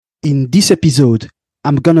In this episode,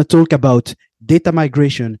 I'm going to talk about data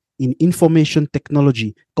migration in information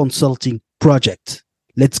technology consulting project.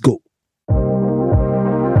 Let's go.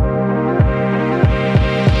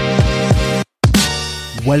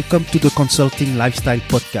 Welcome to the Consulting Lifestyle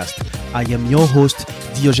Podcast. I am your host,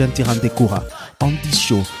 Diogène Tirandekura. On this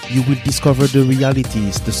show, you will discover the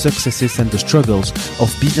realities, the successes, and the struggles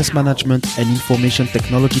of business management and information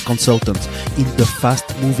technology consultants in the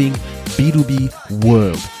fast-moving B2B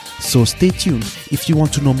world. So stay tuned if you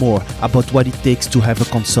want to know more about what it takes to have a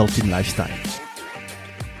consulting lifestyle.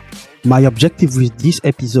 My objective with this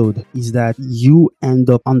episode is that you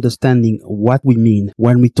end up understanding what we mean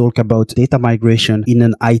when we talk about data migration in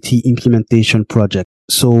an IT implementation project.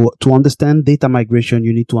 So to understand data migration,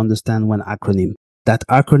 you need to understand one acronym. That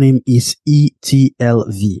acronym is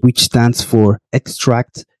ETLV, which stands for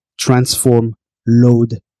Extract, Transform,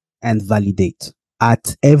 Load, and Validate.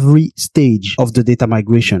 At every stage of the data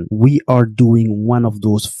migration, we are doing one of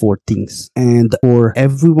those four things. And for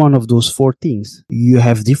every one of those four things, you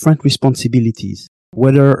have different responsibilities,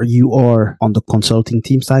 whether you are on the consulting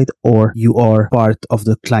team side or you are part of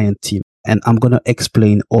the client team. And I'm going to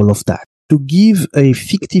explain all of that. To give a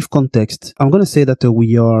fictive context, I'm going to say that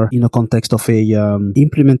we are in a context of a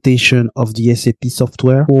implementation of the SAP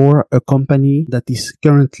software for a company that is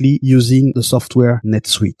currently using the software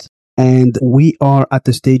NetSuite. And we are at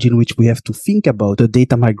the stage in which we have to think about the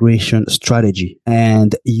data migration strategy.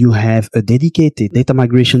 And you have a dedicated data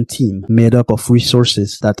migration team made up of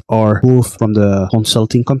resources that are both from the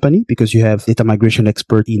consulting company, because you have data migration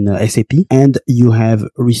expert in SAP, and you have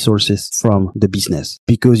resources from the business.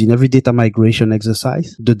 Because in every data migration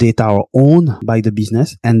exercise, the data are owned by the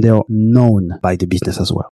business and they are known by the business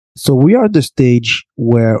as well. So we are at the stage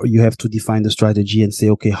where you have to define the strategy and say,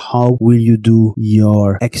 okay, how will you do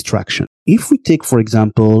your extraction? If we take, for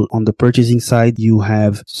example, on the purchasing side, you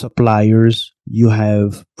have suppliers, you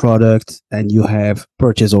have products, and you have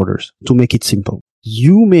purchase orders. To make it simple,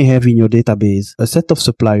 you may have in your database a set of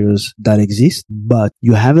suppliers that exist, but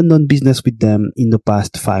you haven't done business with them in the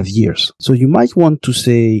past 5 years. So you might want to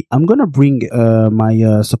say, I'm going to bring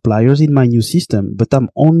my suppliers in my new system, but I'm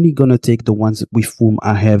only going to take the ones with whom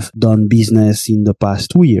I have done business in the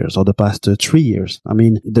past 2 years or the past 3 years. I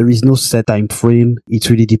mean, there is no set time frame.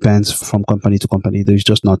 It really depends from company to company. There is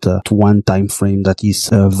just not one time frame that is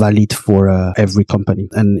valid for every company,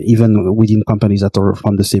 and even within companies that are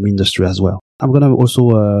from the same industry as well. I'm going to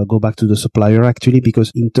also go back to the supplier actually,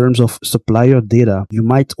 because in terms of supplier data, you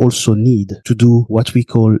might also need to do what we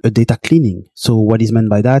call a data cleaning. So what is meant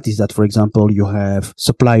by that is that, for example, you have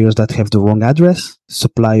suppliers that have the wrong address,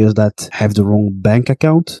 suppliers that have the wrong bank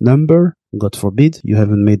account number. God forbid, you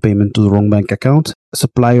haven't made payment to the wrong bank account.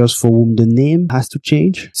 Suppliers for whom the name has to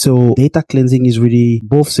change. So data cleansing is really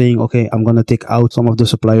both saying, okay, I'm going to take out some of the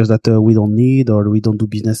suppliers that we don't need or we don't do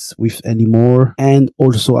business with anymore. And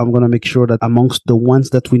also I'm going to make sure that amongst the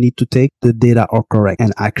ones that we need to take, the data are correct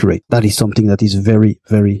and accurate. That is something that is very,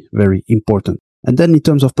 very, very important. And then in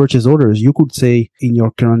terms of purchase orders, you could say in your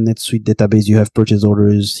current NetSuite database, you have purchase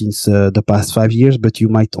orders since the past 5 years, but you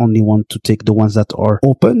might only want to take the ones that are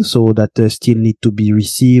open, so that still need to be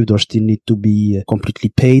received or still need to be completely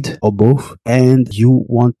paid, or both. And you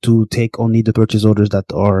want to take only the purchase orders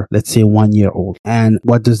that are, let's say, 1 year old. And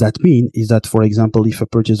what does that mean is that, for example, if a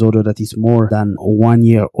purchase order that is more than 1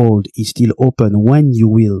 year old is still open when you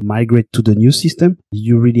will migrate to the new system,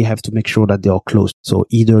 you really have to make sure that they are closed. So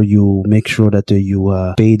either you make sure that you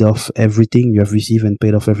paid off everything, you have received and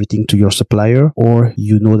paid off everything to your supplier, or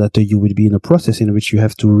you know that you will be in a process in which you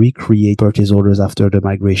have to recreate purchase orders after the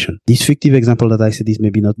migration. This fictive example that I said is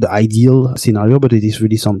maybe not the ideal scenario, but it is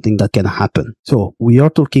really something that can happen. So we are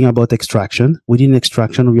talking about extraction. Within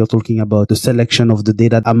extraction, we are talking about the selection of the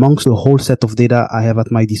data amongst the whole set of data I have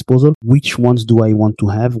at my disposal. Which ones do I want to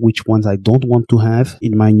have? Which ones I don't want to have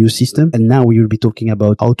in my new system? And now we will be talking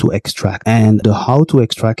about how to extract. And the how to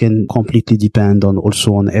extract can completely depend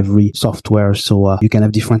on every software. So you can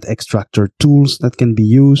have different extractor tools that can be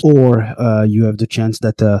used, or you have the chance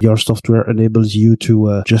that your software enables you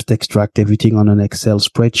to just extract everything on an Excel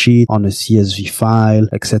spreadsheet, on a CSV file,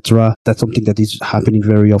 etc. That's something that is happening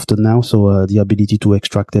very often now. So the ability to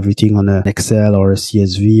extract everything on an Excel or a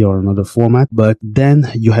CSV or another format. But then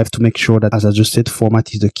you have to make sure that, as I just said,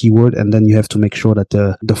 format is the keyword, and then you have to make sure that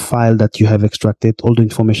the file that you have extracted, all the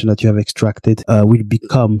information that you have extracted, will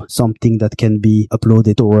become something that can can be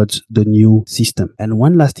uploaded towards the new system. And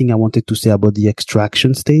one last thing I wanted to say about the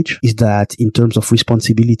extraction stage is that in terms of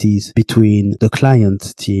responsibilities between the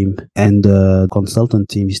client team and the consultant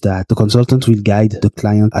team is that the consultant will guide the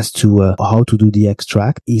client as to how to do the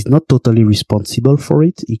extract. He's not totally responsible for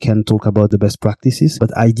it. He can talk about the best practices,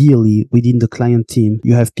 but ideally within the client team,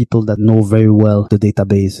 you have people that know very well the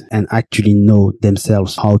database and actually know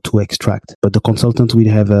themselves how to extract. But the consultant will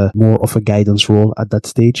have a more of a guidance role at that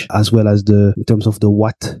stage, as well as in terms of the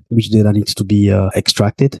which data needs to be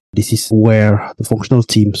extracted. This is where the functional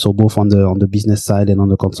team, so both on the business side and on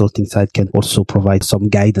the consulting side, can also provide some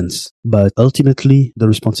guidance. But ultimately, the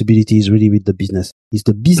responsibility is really with the business. It's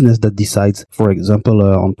the business that decides, for example,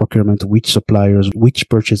 on procurement, which suppliers, which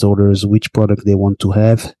purchase orders, which product they want to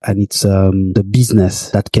have. And it's the business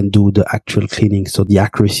that can do the actual cleaning. So the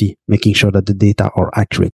accuracy, making sure that the data are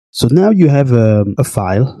accurate. So now you have a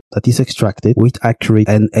file that is extracted with accurate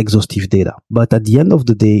and exhaustive data. But at the end of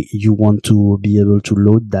the day, you want to be able to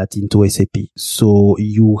load that into SAP. So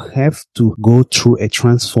you have to go through a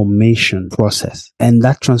transformation process. And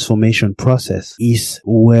that transformation process is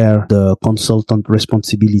where the consultant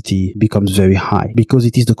responsibility becomes very high, because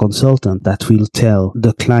it is the consultant that will tell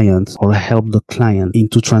the client or help the client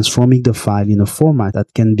into transforming the file in a format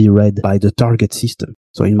that can be read by the target system.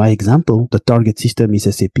 So in my example, the target system is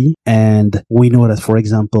SAP, and we know that, for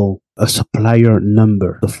example, a supplier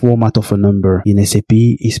number, the format of a number in SAP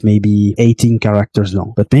is maybe 18 characters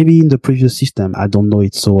long. But maybe in the previous system, I don't know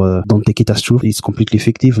it, so don't take it as true. It's completely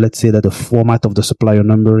fictive. Let's say that the format of the supplier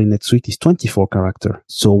number in NetSuite is 24 characters.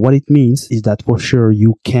 So what it means is that for sure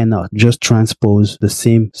you cannot just transpose the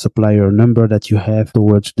same supplier number that you have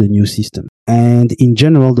towards the new system. And in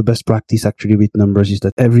general, the best practice actually with numbers is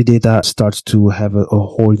that every data starts to have a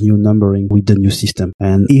whole new numbering with the new system.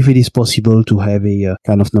 And if it is possible to have a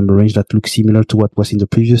kind of number range that looks similar to what was in the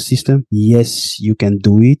previous system, yes, you can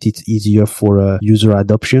do it. It's easier for user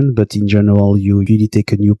adoption, but in general, you really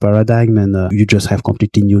take a new paradigm and you just have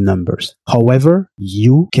completely new numbers. However,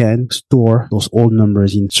 you can store those old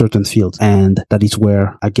numbers in certain fields. And that is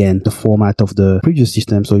where, again, the format of the previous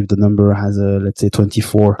system. So if the number has, let's say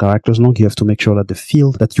 24 characters long, you have to make sure that the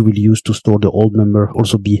field that you will use to store the old number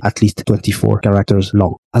also be at least 24 characters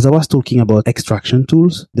long. As I was talking about extraction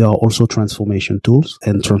tools, there are also transformation tools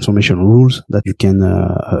and transformation rules that you can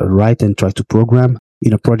write and try to program.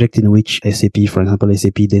 In a project in which SAP, for example,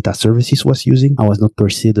 SAP Data Services was using, I was not per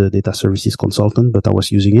se the data services consultant, but I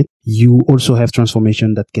was using it. You also have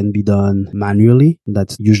transformation that can be done manually.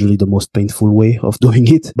 That's usually the most painful way of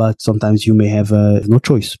doing it. But sometimes you may have no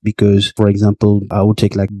choice because, for example, I would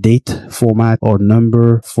take like date format or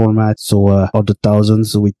number format. So, or the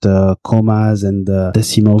thousands with commas and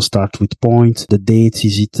decimals start with point. The dates,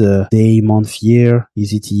 is it day, month, year?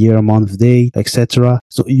 Is it year, month, day, etc.?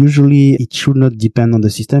 So usually it should not depend on the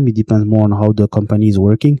system. It depends more on how the company is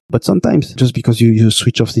working. But sometimes just because you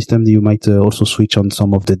switch off system, you might also switch on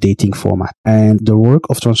some of the dating format. And the work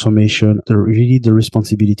of transformation, really the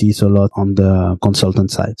responsibility is a lot on the consultant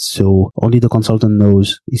side. So only the consultant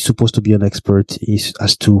knows, is supposed to be an expert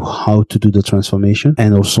as to how to do the transformation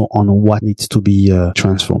and also on what needs to be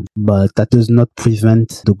transformed. But that does not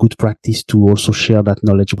prevent the good practice to also share that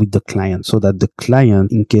knowledge with the client so that the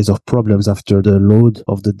client, in case of problems after the load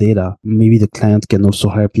of the data, maybe the client can also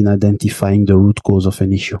help in identifying the root cause of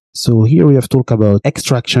an issue. So here we have talked about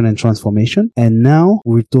extraction and transformation, and now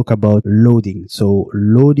we'll talk about loading. So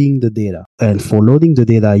loading the data. And for loading the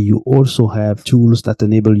data, you also have tools that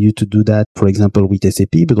enable you to do that, for example, with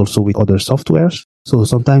SAP, but also with other softwares. So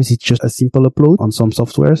sometimes it's just a simple upload on some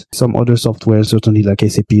softwares. Some other softwares, certainly like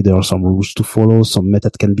SAP, there are some rules to follow, some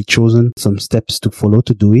method can be chosen, some steps to follow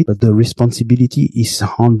to do it. But the responsibility is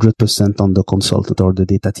 100% on the consultant or the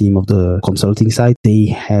data team of the consulting side. They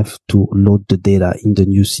have to load the data in the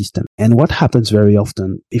new system. And what happens very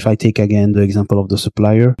often, if I take again the example of the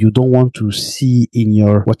supplier, you don't want to see in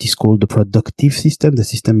your what is called the productive system, the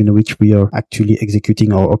system in which we are actually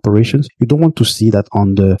executing our operations. You don't want to see that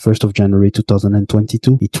on the 1st of January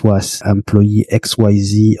 2022, it was employee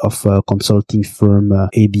XYZ of a consulting firm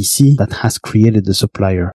ABC that has created the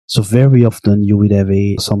supplier. So very often you will have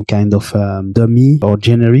some kind of dummy or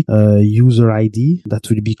generic user ID that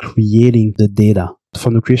will be creating the data.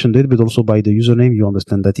 From the creation date, but also by the username, you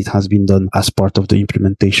understand that it has been done as part of the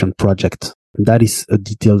implementation project. That is a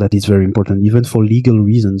detail that is very important, even for legal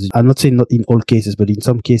reasons. I'm not saying not in all cases, but in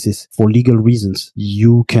some cases, for legal reasons,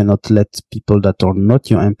 you cannot let people that are not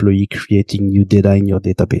your employee creating new data in your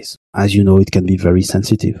database. as you know, it can be very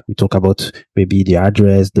sensitive. We talk about maybe the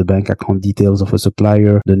address, the bank account details of a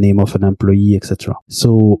supplier, the name of an employee, etc.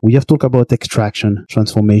 So we have talked about extraction,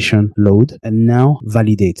 transformation, load, and now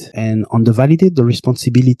validate. And on the validate, the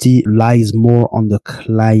responsibility lies more on the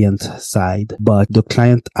client side, but the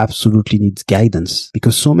client absolutely needs guidance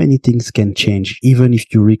because so many things can change. Even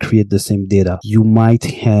if you recreate the same data, you might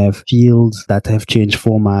have fields that have changed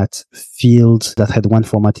format, fields that had one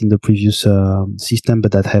format in the previous system,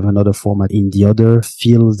 but that have another format in the other,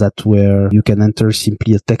 fields that where you can enter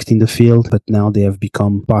simply a text in the field, but now they have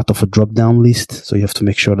become part of a drop-down list. So you have to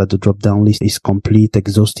make sure that the drop-down list is complete,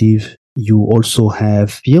 exhaustive. You also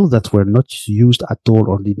have fields that were not used at all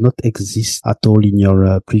or did not exist at all in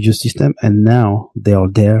your previous system, and now they are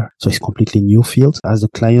there. So it's completely new fields. As a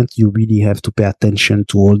client, you really have to pay attention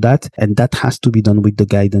to all that, and that has to be done with the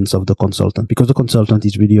guidance of the consultant, because the consultant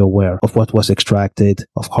is really aware of what was extracted,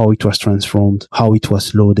 of how it was transformed, how it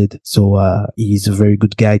was loaded. So he is a very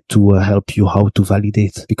good guide to help you how to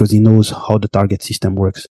validate, because he knows how the target system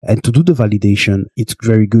works. And to do the validation, it's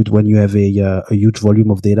very good when you have a huge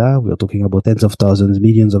volume of data. We're talking about tens of thousands,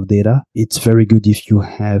 millions of data. It's very good if you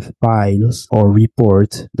have files or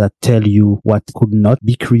reports that tell you what could not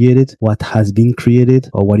be created, what has been created,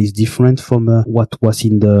 or what is different from what was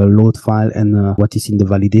in the load file and what is in the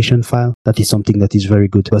validation file. That is something that is very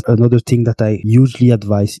good. But another thing that I usually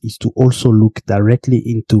advise is to also look directly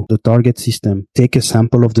into the target system, take a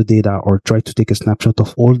sample of the data or try to take a snapshot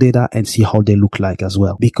of all data and see how they look like as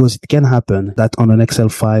well. Because it can happen that on an Excel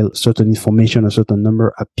file, certain information, a certain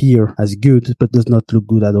number appear as good, but does not look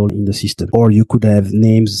good at all in the system. Or you could have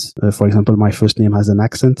names. For example, my first name has an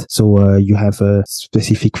accent. So you have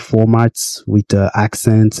specific formats with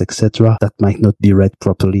accents, etc. that might not be read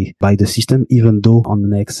properly by the system, even though on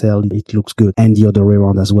an Excel it looks good. And the other way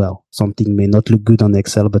around as well. Something may not look good on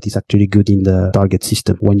Excel, but it's actually good in the target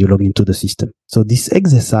system when you log into the system. So this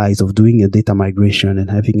exercise of doing a data migration and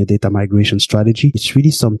having a data migration strategy, it's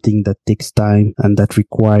really something that takes time and that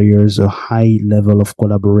requires a high level of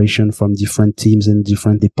collaboration from different teams and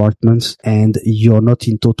different departments. And you're not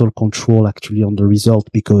in total control actually on the result,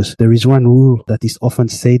 because there is one rule that is often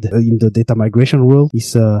said in the data migration world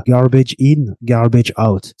is garbage in, garbage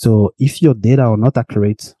out. So if your data are not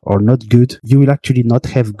accurate or not good, you will actually not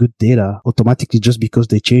have good data automatically just because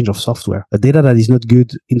they change of software. A data that is not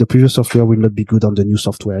good in the previous software will not be good on the new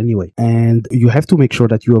software anyway. And you have to make sure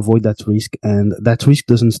that you avoid that risk, and that risk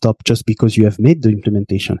doesn't stop just because you have made the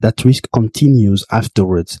implementation. That risk continues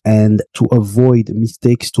afterwards. And to avoid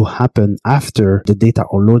mistakes to happen after the data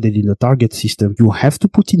are loaded in the target system, you have to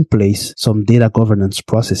put in place some data governance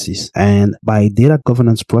processes. And by data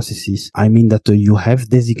governance processes, I mean that you have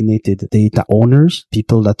designated data owners,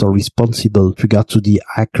 people that are responsible with regard to the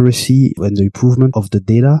accuracy and the improvement of the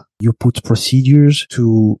data. You put procedures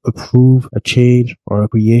to approve a change or a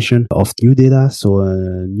creation of new data. So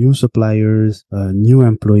new suppliers, new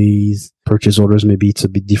employees, purchase orders. Maybe it's a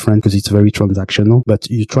bit different because it's very transactional, but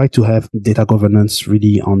you try to have data governance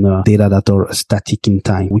really on data that are static in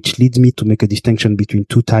time, which leads me to make a distinction between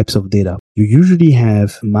two types of data. You usually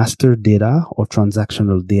have master data or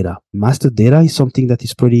transactional data. Master data is something that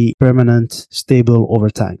is pretty permanent, stable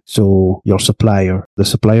over time. So your supplier, the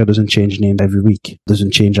supplier doesn't change name every week,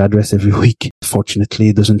 doesn't change address every week. Fortunately,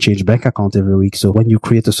 it doesn't change bank account every week. So when you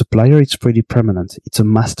create a supplier, it's pretty permanent. It's a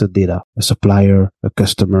master data, a supplier, a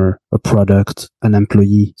customer, a product, an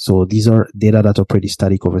employee. So these are data that are pretty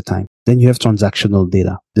static over time. Then you have transactional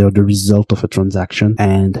data. They are the result of a transaction.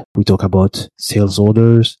 And we talk about sales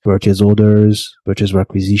orders, purchase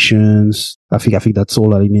requisitions. I think that's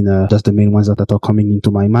all. I mean, that's the main ones that are coming into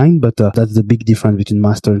my mind. But that's the big difference between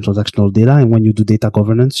master and transactional data. And when you do data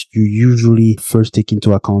governance, you usually first take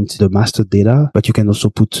into account the master data, but you can also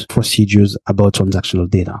put procedures about transactional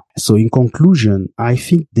data. So in conclusion, I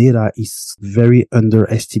think data is very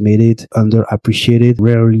underestimated, underappreciated,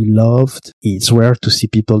 rarely loved. It's rare to see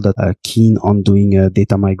people that are keen on doing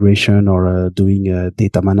data migration or doing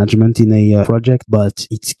data management in a project, but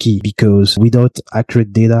it's key because without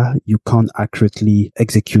accurate data, you can't accurately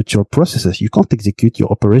execute your processes. You can't execute your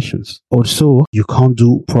operations. Also, you can't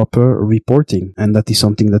do proper reporting, and that is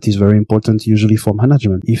something that is very important usually for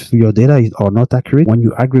management. If your data are not accurate, when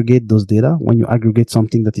you aggregate those data, when you aggregate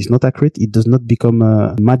something that is not accurate, it does not become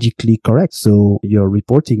magically correct. So your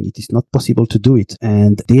reporting, it is not possible to do it.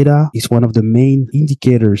 And data is one of the main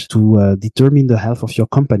indicators to determine the health of your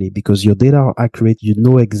company, because your data are accurate. You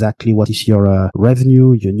know exactly what is your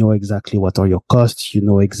revenue. You know exactly what are your costs. You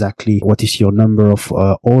know exactly what is your number of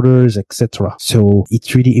orders, etc. So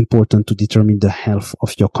it's really important to determine the health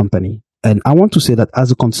of your company. And I want to say that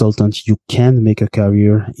as a consultant, you can make a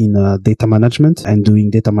career in data management and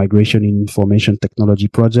doing data migration in information technology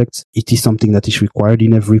projects. It is something that is required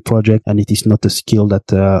in every project, and it is not a skill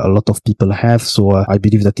that a lot of people have. So I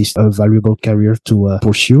believe that is a valuable career to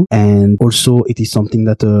pursue. And also it is something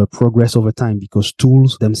that progress over time, because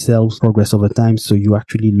tools themselves progress over time. So you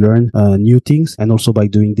actually learn new things. And also by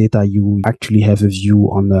doing data, you actually have a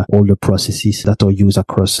view on all the processes that are used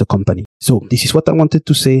across the company. So this is what I wanted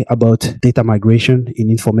to say about data migration in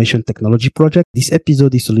information technology project. This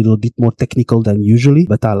episode is a little bit more technical than usually,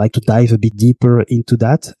 but I like to dive a bit deeper into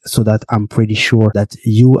that so that I'm pretty sure that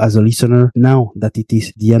you as a listener, now that it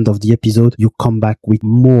is the end of the episode, you come back with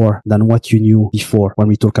more than what you knew before when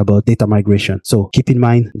we talk about data migration. So keep in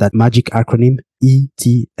mind that magic acronym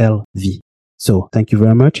ETLV. So thank you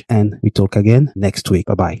very much, and we talk again next week.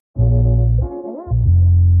 Bye-bye.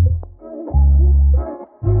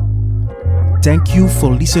 Thank you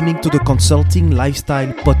for listening to the Consulting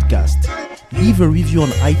Lifestyle Podcast. Leave a review on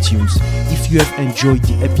iTunes if you have enjoyed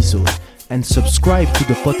the episode, and subscribe to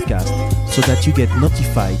the podcast so that you get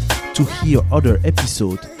notified to hear other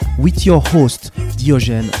episodes with your host,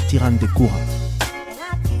 Diogène Tirandekura.